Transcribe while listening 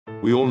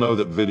We all know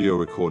that video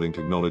recording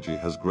technology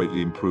has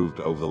greatly improved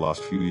over the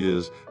last few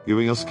years,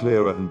 giving us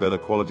clearer and better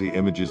quality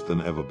images than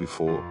ever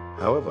before.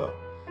 However,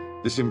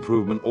 this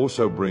improvement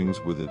also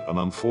brings with it an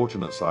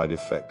unfortunate side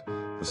effect,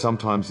 as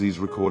sometimes these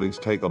recordings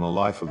take on a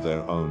life of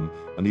their own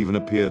and even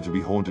appear to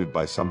be haunted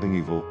by something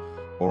evil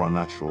or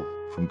unnatural.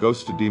 From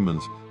ghosts to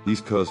demons,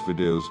 these cursed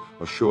videos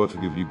are sure to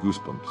give you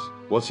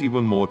goosebumps. What's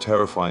even more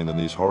terrifying than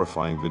these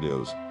horrifying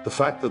videos? The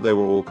fact that they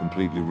were all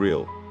completely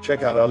real.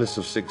 Check out our list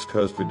of 6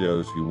 cursed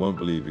videos you won't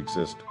believe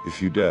exist,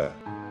 if you dare.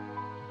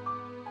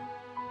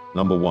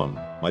 Number 1.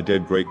 My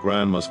dead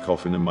great-grandma's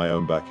coffin in my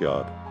own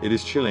backyard. It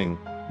is chilling,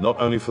 not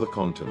only for the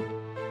content,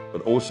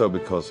 but also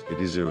because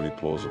it is eerily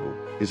plausible.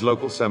 His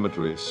local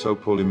cemetery is so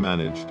poorly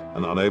managed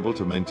and unable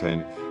to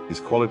maintain its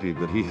quality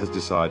that he has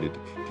decided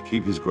to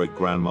keep his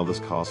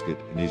great-grandmother's casket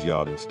in his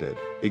yard instead.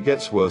 It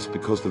gets worse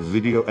because the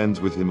video ends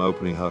with him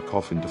opening her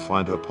coffin to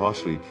find her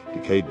partially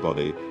decayed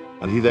body,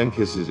 and he then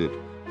kisses it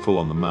full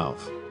on the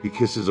mouth. He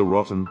kisses a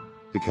rotten,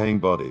 decaying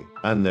body,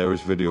 and there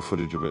is video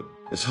footage of it.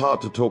 It's hard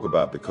to talk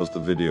about because the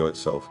video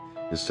itself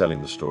is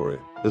telling the story.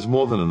 There's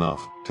more than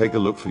enough. Take a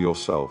look for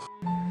yourself.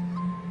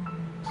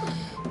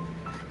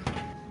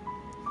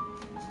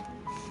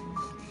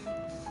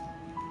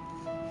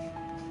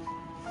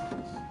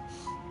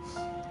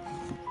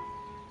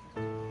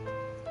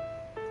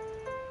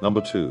 Number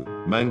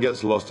 2. Man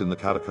gets lost in the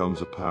catacombs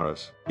of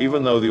Paris.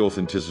 Even though the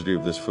authenticity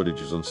of this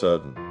footage is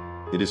uncertain,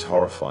 it is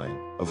horrifying.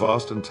 A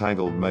vast and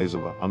tangled maze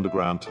of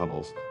underground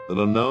tunnels that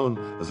are known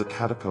as the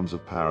catacombs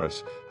of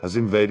Paris has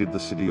invaded the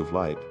City of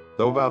Light.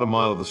 Though about a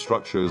mile of the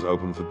structure is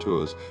open for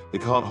tours, they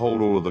can't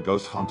hold all of the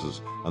ghost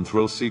hunters and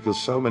thrill seekers,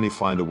 so many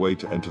find a way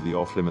to enter the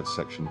off-limits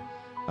section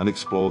and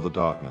explore the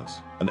darkness.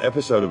 An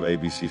episode of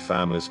ABC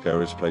Family's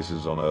Scariest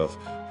Places on Earth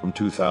from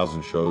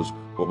 2000 shows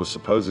what was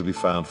supposedly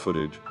found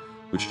footage,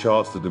 which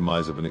charts the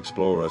demise of an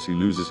explorer as he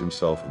loses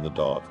himself in the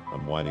dark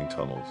and winding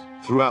tunnels.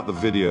 Throughout the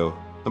video,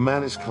 the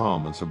man is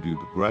calm and subdued,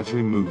 but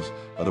gradually moves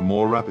at a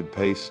more rapid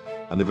pace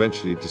and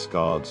eventually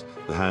discards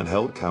the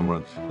handheld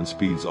camera and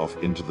speeds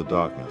off into the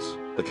darkness.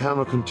 The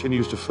camera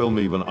continues to film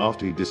even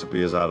after he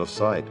disappears out of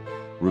sight,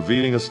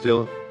 revealing a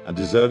still and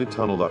deserted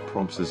tunnel that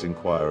prompts this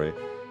inquiry.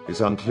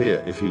 It's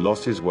unclear if he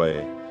lost his way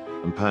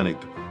and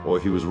panicked or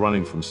if he was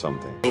running from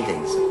something.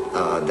 Things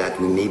that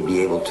we may be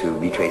able to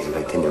retrace his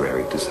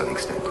itinerary to some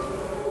extent.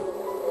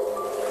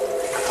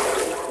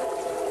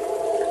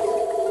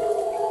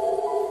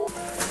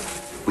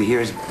 We hear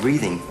his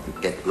breathing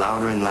get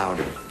louder and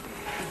louder,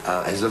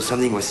 as though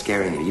something was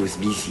scaring him.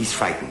 He's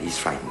frightened,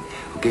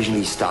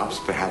 Occasionally he stops,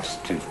 perhaps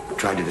to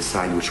try to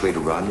decide which way to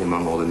run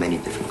among all the many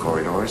different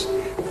corridors.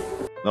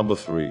 Number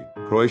 3.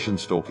 Croatian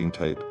stalking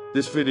tape.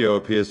 This video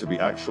appears to be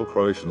actual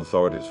Croatian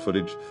authorities'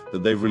 footage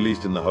that they've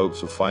released in the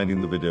hopes of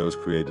finding the video's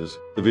creators.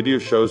 The video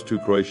shows 2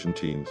 Croatian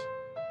teens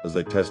as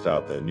they test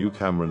out their new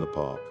camera in the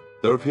park.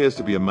 There appears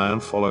to be a man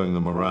following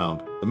them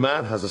around. The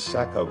man has a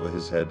sack over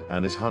his head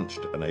and is hunched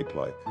and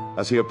ape-like.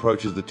 As he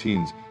approaches the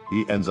teens,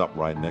 he ends up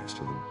right next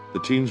to them. The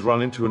teens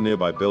run into a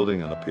nearby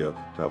building and appear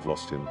to have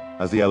lost him.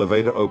 As the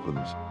elevator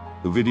opens,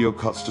 the video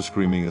cuts to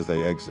screaming as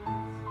they exit.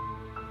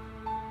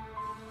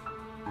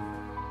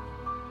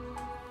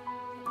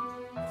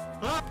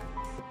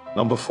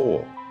 Number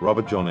 4.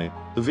 Rubber Johnny.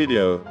 The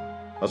video,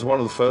 as one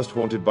of the first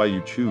haunted by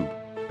YouTube,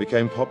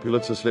 became popular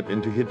to slip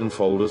into hidden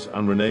folders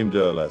and renamed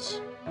Derless.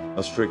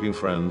 As tricking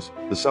friends,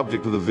 the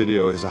subject of the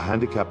video is a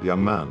handicapped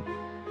young man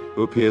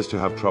who appears to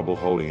have trouble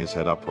holding his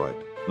head upright.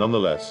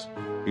 Nonetheless,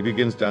 he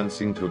begins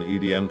dancing to an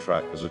EDM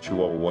track as a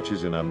chihuahua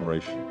watches in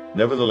admiration.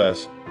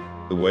 Nevertheless,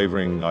 the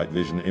wavering night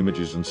vision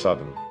images and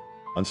sudden,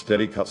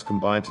 unsteady cuts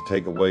combine to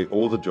take away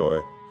all the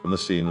joy from the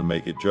scene and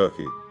make it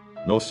jerky,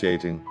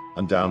 nauseating,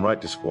 and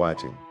downright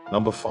disquieting.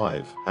 Number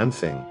 5. Hand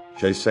Thing.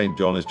 Chase St.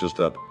 John is just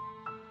that.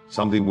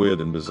 Something weird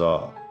and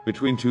bizarre.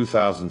 Between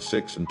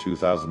 2006 and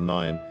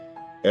 2009,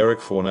 Eric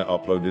Fournet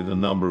uploaded a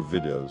number of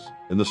videos.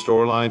 In the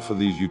storyline for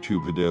these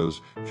YouTube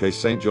videos, Chase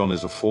St. John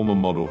is a former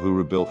model who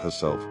rebuilt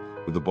herself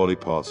with the body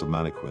parts of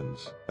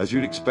mannequins. As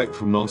you'd expect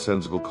from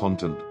nonsensical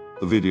content,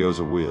 the videos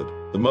are weird.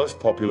 The most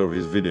popular of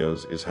his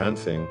videos is Hand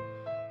Thing,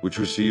 which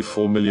received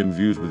 4 million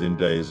views within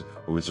days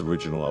of its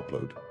original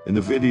upload. In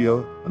the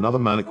video, another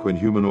mannequin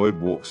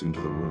humanoid walks into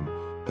the room,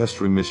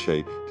 pestering Miss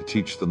Shay to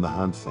teach them the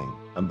hand thing,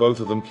 and both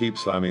of them keep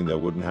slamming their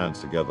wooden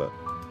hands together.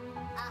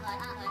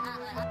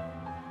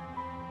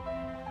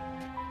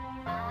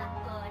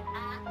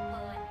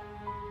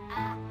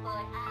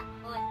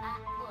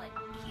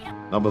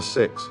 Number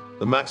 6.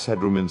 The Max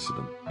Headroom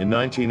Incident. In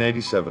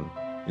 1987,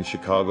 in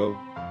Chicago,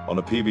 on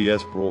a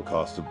PBS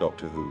broadcast of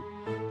Doctor Who,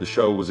 the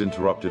show was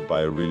interrupted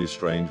by a really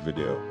strange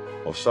video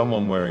of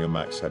someone wearing a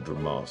Max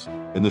Headroom mask.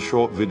 In the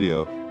short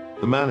video,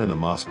 the man in the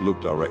mask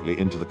looked directly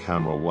into the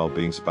camera while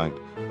being spanked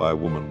by a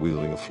woman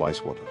wielding a fly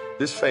swatter.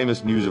 This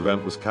famous news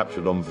event was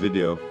captured on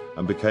video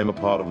and became a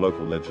part of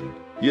local legend.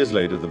 Years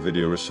later, the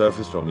video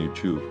resurfaced on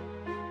YouTube,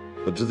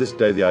 but to this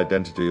day the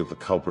identity of the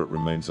culprit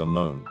remains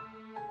unknown.